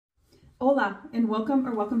Hola and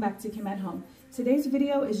welcome back to Kim at Home. Today's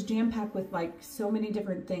video is jam-packed with like so many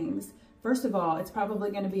different things. First of all, it's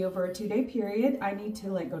probably going to be over a 2-day period. I need to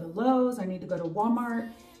go to Lowe's, I need to go to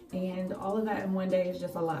Walmart, and all of that in one day is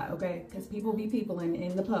just a lot, okay? Because people be peopling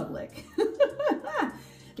in the public.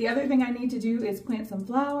 The other thing I need to do is plant some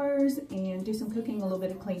flowers and do some cooking, a little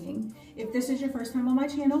bit of cleaning. If this is your first time on my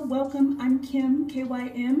channel, welcome. I'm Kim,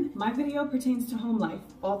 K-Y-M. My video pertains to home life,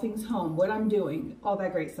 all things home, what I'm doing, all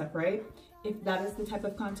that great stuff, right? If that is the type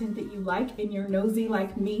of content that you like and you're nosy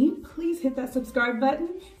like me, please hit that subscribe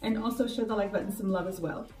button and also show the like button some love as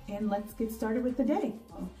well. And let's get started with the day.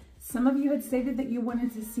 Some of you had stated that you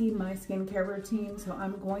wanted to see my skincare routine, so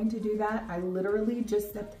I'm going to do that. I literally just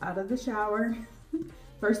stepped out of the shower.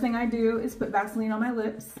 First thing I do is put Vaseline on my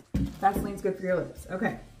lips. Vaseline's good for your lips.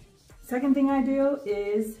 Okay. Second thing I do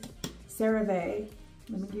is CeraVe.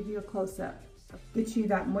 Let me give you a close-up. Get you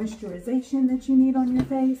that moisturization that you need on your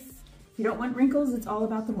face. If you don't want wrinkles, it's all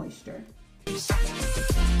about the moisture.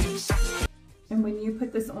 And when you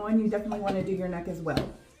put this on, you definitely want to do your neck as well.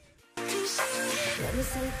 Let me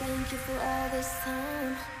say thank you for all this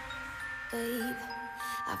time, babe.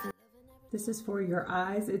 This is for your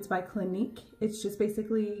eyes. It's by Clinique. It's just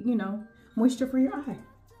basically, you know, moisture for your eye.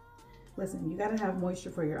 Listen, you gotta have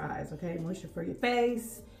moisture for your eyes, okay? Moisture for your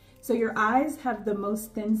face. So your eyes have the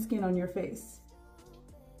most thin skin on your face.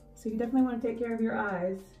 So you definitely wanna take care of your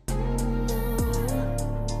eyes.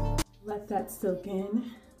 Let that soak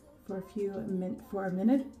in for a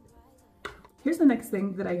minute. Here's the next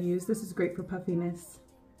thing that I use. This is great for puffiness.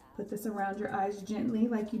 Put this around your eyes gently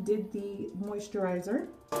like you did the moisturizer.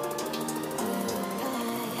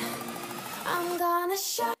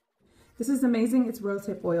 This is amazing. It's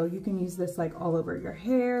rosehip oil. You can use this like all over your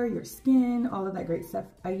hair, your skin, all of that great stuff.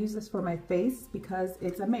 I use this for my face because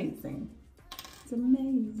it's amazing. It's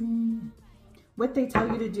amazing. What they tell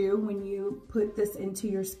you to do when you put this into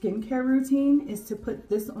your skincare routine is to put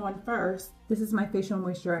this on first. This is my facial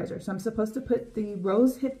moisturizer. So I'm supposed to put the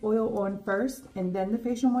rosehip oil on first and then the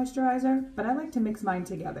facial moisturizer, but I like to mix mine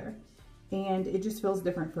together. And it just feels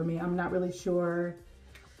different for me. I'm not really sure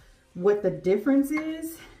what the difference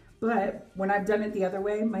is, but when I've done it the other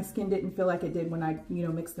way, my skin didn't feel like it did when I, you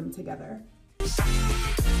know, mixed them together.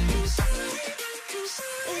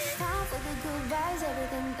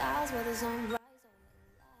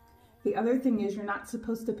 The other thing is you're not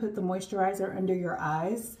supposed to put the moisturizer under your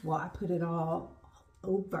eyes. Well, I put it all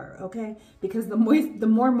over, okay? Because the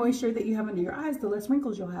more moisture that you have under your eyes, the less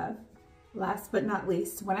wrinkles you'll have. Last but not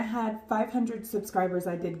least, when I had 500 subscribers,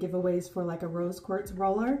 I did giveaways for like a rose quartz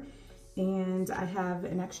roller, and I have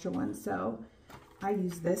an extra one, so I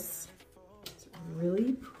use this. It's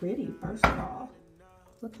really pretty, first of all.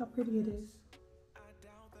 Look how pretty it is.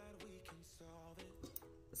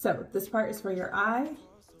 So this part is for your eye,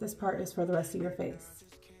 this part is for the rest of your face.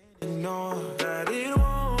 Know that it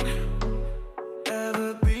won't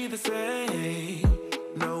ever be the same.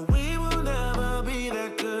 No, we will never be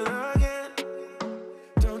that good again.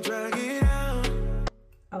 Don't drag it out.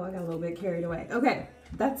 Oh, I got a little bit carried away. Okay,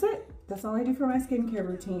 that's it. That's all I do for my skincare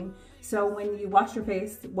routine. So when you wash your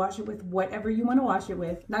face, wash it with whatever you want to wash it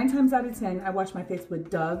with. 9 times out of 10, I wash my face with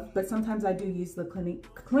Dove, but sometimes I do use the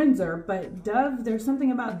Clinique cleanser. But Dove, there's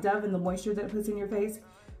something about Dove and the moisture that it puts in your face.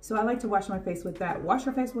 So I like to wash my face with that. Wash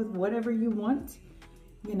your face with whatever you want.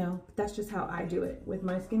 You know, that's just how I do it with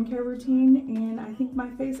my skincare routine. And I think my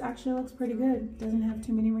face actually looks pretty good. Doesn't have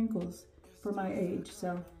too many wrinkles for my age.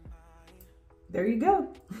 So there you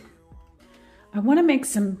go. I want to make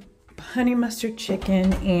some honey mustard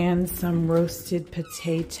chicken and some roasted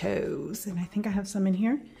potatoes. And I think I have some in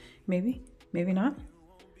here. Maybe, maybe not.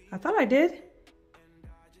 I thought I did.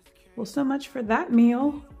 Well, so much for that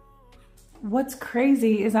meal. What's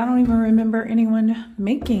crazy is I don't even remember anyone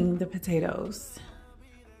making the potatoes.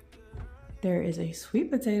 There is a sweet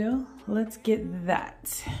potato. Let's get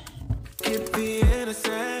that. Keep the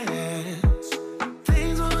innocence.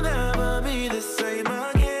 Things will never be the same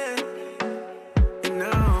again. And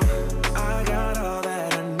now I got all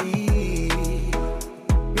that I need.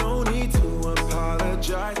 No need to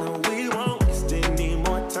apologize. No, we won't waste any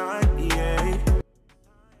more time. Yeah.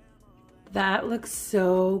 That looks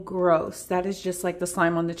so gross. That is just like the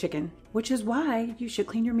slime on the chicken, which is why you should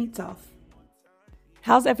clean your meats off.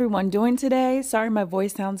 How's everyone doing today? Sorry my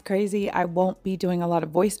voice sounds crazy. I won't be doing a lot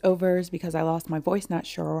of voiceovers because I lost my voice. Not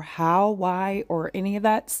sure how, why, or any of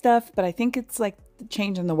that stuff, but I think it's like the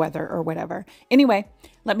change in the weather or whatever. Anyway,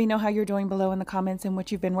 let me know how you're doing below in the comments and what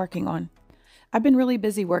you've been working on. I've been really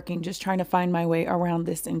busy working, just trying to find my way around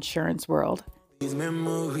this insurance world. These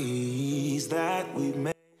memories that we've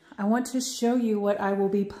made. I want to show you what I will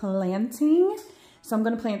be planting So I'm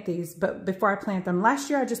going to plant these, but before I plant them, last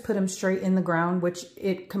year I just put them straight in the ground, which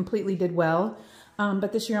it completely did well.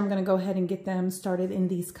 But this year I'm going to go ahead and get them started in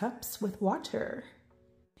these cups with water.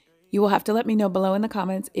 You will have to let me know below in the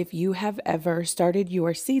comments if you have ever started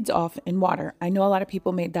your seeds off in water. I know a lot of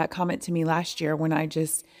people made that comment to me last year when I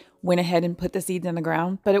just went ahead and put the seeds in the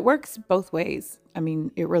ground, but it works both ways. I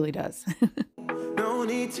mean, it really does. No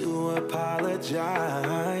need to apologize.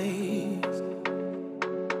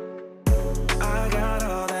 I got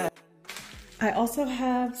all that. I also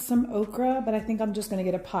have some okra, but I think I'm just going to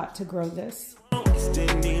get a pot to grow this.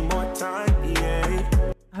 Still need more time,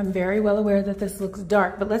 yeah. I'm very well aware that this looks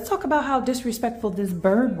dark, but let's talk about how disrespectful this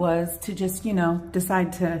bird was to just, you know,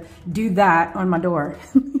 decide to do that on my door.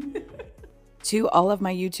 To all of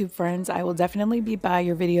my YouTube friends, I will definitely be by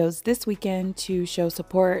your videos this weekend to show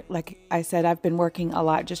support. Like I said, I've been working a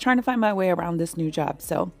lot, just trying to find my way around this new job.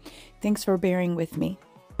 So thanks for bearing with me.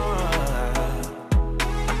 We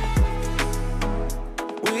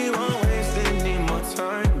won't waste any more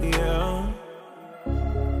time, yeah.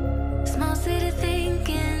 Small city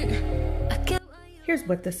thinking, I get why you Here's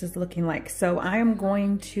what this is looking like. So I am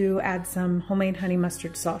going to add some homemade honey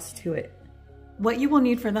mustard sauce to it. What you will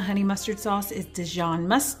need for the honey mustard sauce is Dijon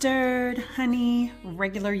mustard, honey,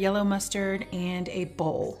 regular yellow mustard, and a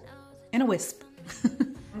bowl, and a whisk.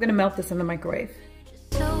 I'm gonna melt this in the microwave.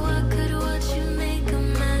 so I could watch you make a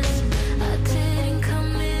mess. I didn't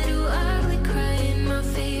come here to ugly cry in my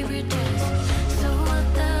favorite dress. So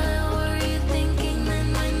what the hell were you thinking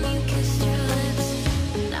then when you kissed your lips?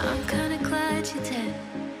 Now I'm kinda glad you did.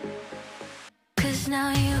 'Cause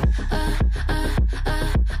now you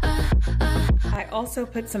I also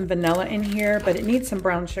put some vanilla in here, but it needs some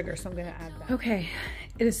brown sugar, so I'm gonna add that. Okay,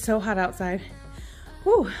 it is so hot outside.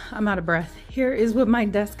 Whew, I'm out of breath. Here is what my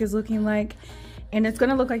desk is looking like. And it's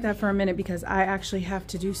gonna look like that for a minute because I actually have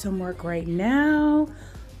to do some work right now.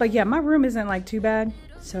 But yeah, my room isn't like too bad.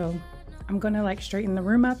 So I'm gonna like straighten the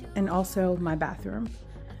room up and also my bathroom.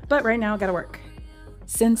 But right now I gotta work.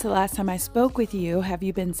 Since the last time I spoke with you, have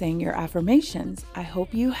you been saying your affirmations? I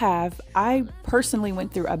hope you have. I personally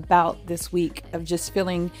went through a bout this week of just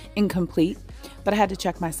feeling incomplete, but I had to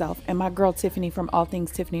check myself. And my girl Tiffany from All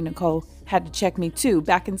Things Tiffany Nicole had to check me too,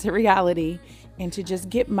 back into reality and to just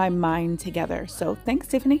get my mind together. So thanks,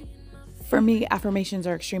 Tiffany. For me, affirmations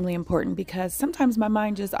are extremely important because sometimes my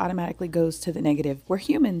mind just automatically goes to the negative. We're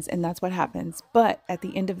humans and that's what happens. But at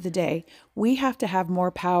the end of the day, we have to have more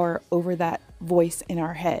power over that voice in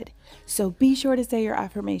our head. So be sure to say your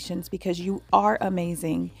affirmations because you are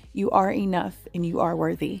amazing, you are enough, and you are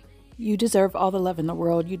worthy. You deserve all the love in the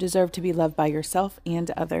world. You deserve to be loved by yourself and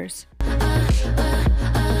others.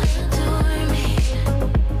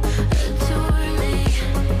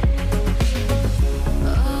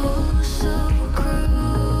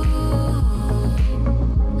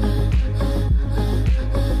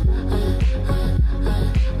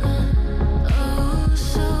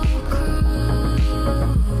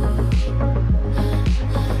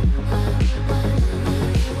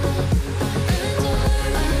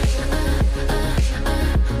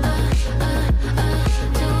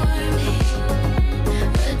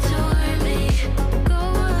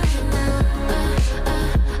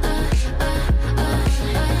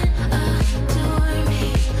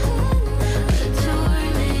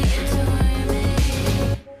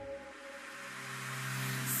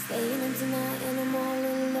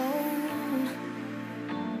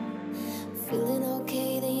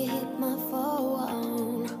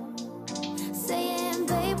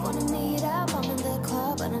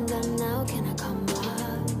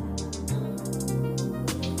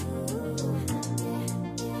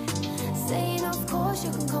 You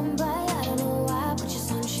can come by, I don't know why, but you're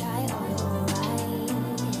sunshine, oh you're alright.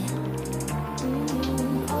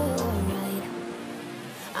 Oh you're alright.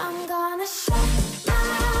 I'm gonna shut my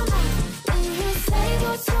mouth when you say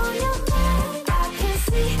what's on your mind. I can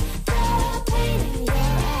see the pain in your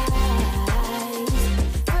eyes.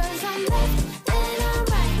 'Cause I'm left and I'm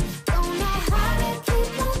right. Don't know how to keep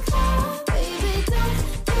my calm. Baby, don't you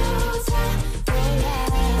tell your lies.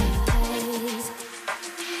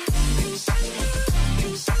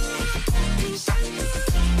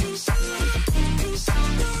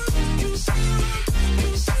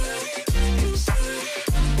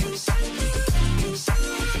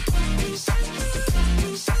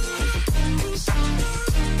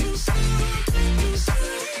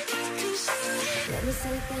 Let me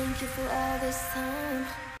say thank you for all this time.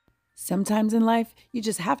 Sometimes in life, you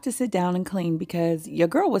just have to sit down and clean because your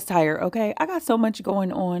girl was tired, okay? I got so much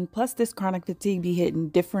going on. Plus, this chronic fatigue be hitting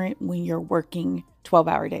different when you're working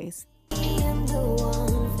 12-hour days. I'm the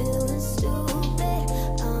one feeling stupid.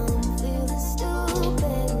 I'm feeling stupid.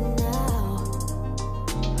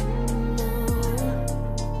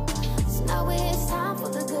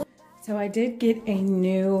 I did get a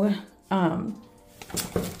new, what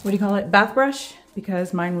do you call it? Bath brush,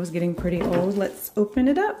 because mine was getting pretty old. Let's open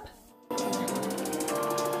it up.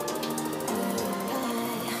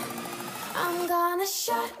 I'm gonna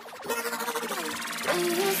shut my mind. When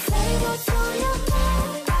you say what's on your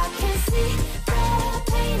mind, I can see the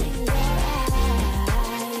pain in your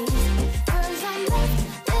eyes. 'Cause I'm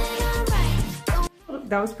left and I'm right.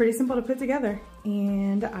 That was pretty simple to put together.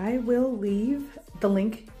 And I will leave the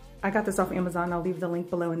link. I got this off Amazon. I'll leave the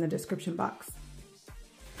link below in the description box.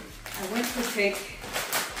 I went to take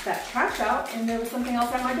that trash out and there was something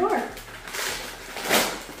else at my door.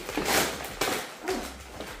 Oh.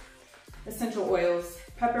 Essential oils,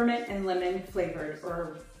 peppermint and lemon flavored,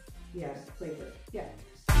 or yeah, flavored, yeah.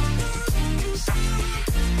 It's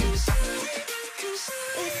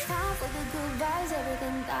time for the good vibes,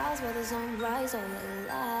 everything dies where the sun rises. Oh, you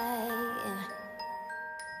lie.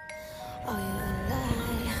 Oh, you lie.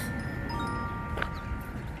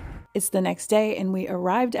 It's the next day and we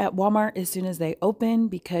arrived at Walmart as soon as they opened,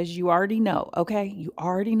 because you already know, okay? You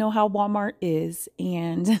already know how Walmart is,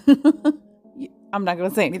 and I'm not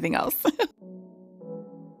gonna say anything else.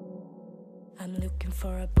 I'm looking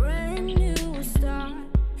for a brand new start.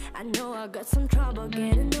 I know I got some trouble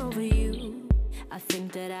getting over you. I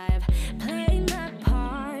think that I've played my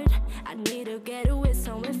part. I need to get away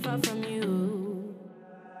somewhere far from you.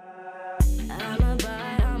 I'ma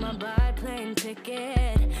buy plane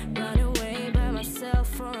ticket. Run away by myself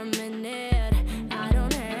for a minute. I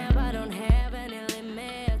don't have any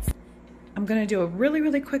limits. I'm gonna do a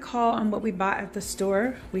really quick haul on what we bought at the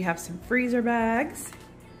store. We have some freezer bags,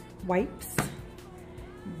 wipes.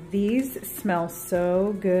 These smell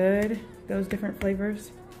so good. Those different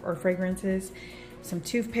flavors or fragrances. Some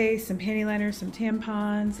toothpaste, some panty liners, some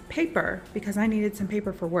tampons, paper, because I needed some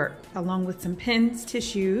paper for work, along with some pens,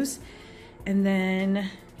 tissues, and then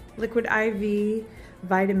liquid IV,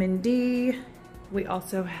 vitamin D. We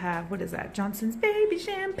also have, what is that? Johnson's Baby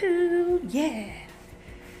Shampoo. Yeah.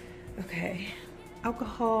 Okay.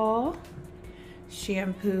 Alcohol,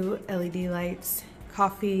 shampoo, LED lights,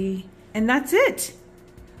 coffee, and that's it.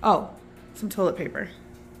 Oh, some toilet paper,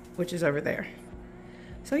 which is over there.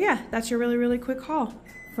 So yeah, that's your really quick haul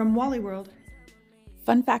from Wally World.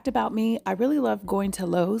 Fun fact about me, I really love going to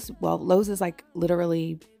Lowe's. Well, Lowe's is like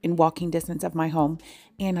literally in walking distance of my home,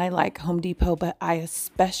 and I like Home Depot, but I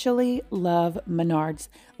especially love Menards.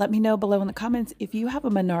 Let me know below in the comments if you have a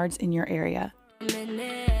Menards in your area.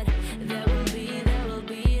 There will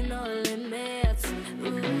be no limits.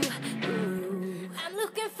 Ooh. I'm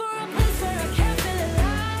looking for a place where I can feel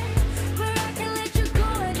alive, where I can let you go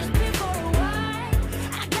and just be for a while.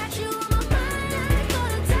 I got you on my mind, I ain't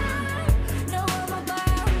gonna die. Know I'm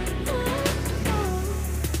about.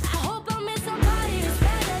 I hope I meet somebody who's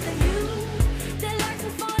better than you. That likes me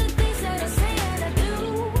for the things that I say and I do.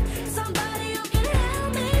 Somebody who can help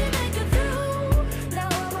me make it through. Now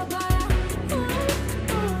I'm about.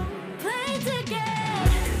 Play together.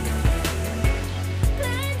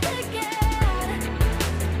 Play together.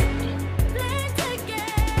 Play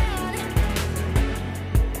together.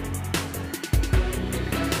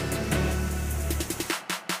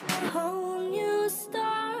 A whole new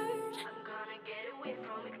start. I'm gonna get away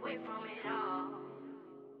from it all.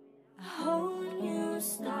 A whole new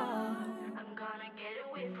start. I'm gonna get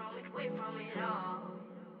away from it all.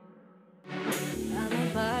 I'ma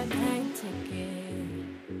buy a plane ticket.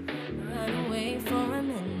 Run away for a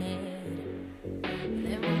minute.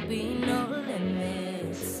 There will be no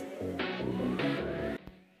limits.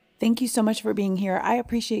 Thank you so much for being here. I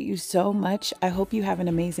appreciate you so much. I hope you have an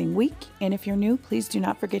amazing week. And if you're new, please do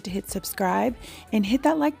not forget to hit subscribe and hit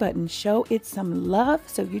that like button. Show it some love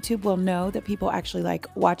so YouTube will know that people actually like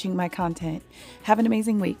watching my content. Have an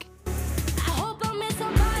amazing week.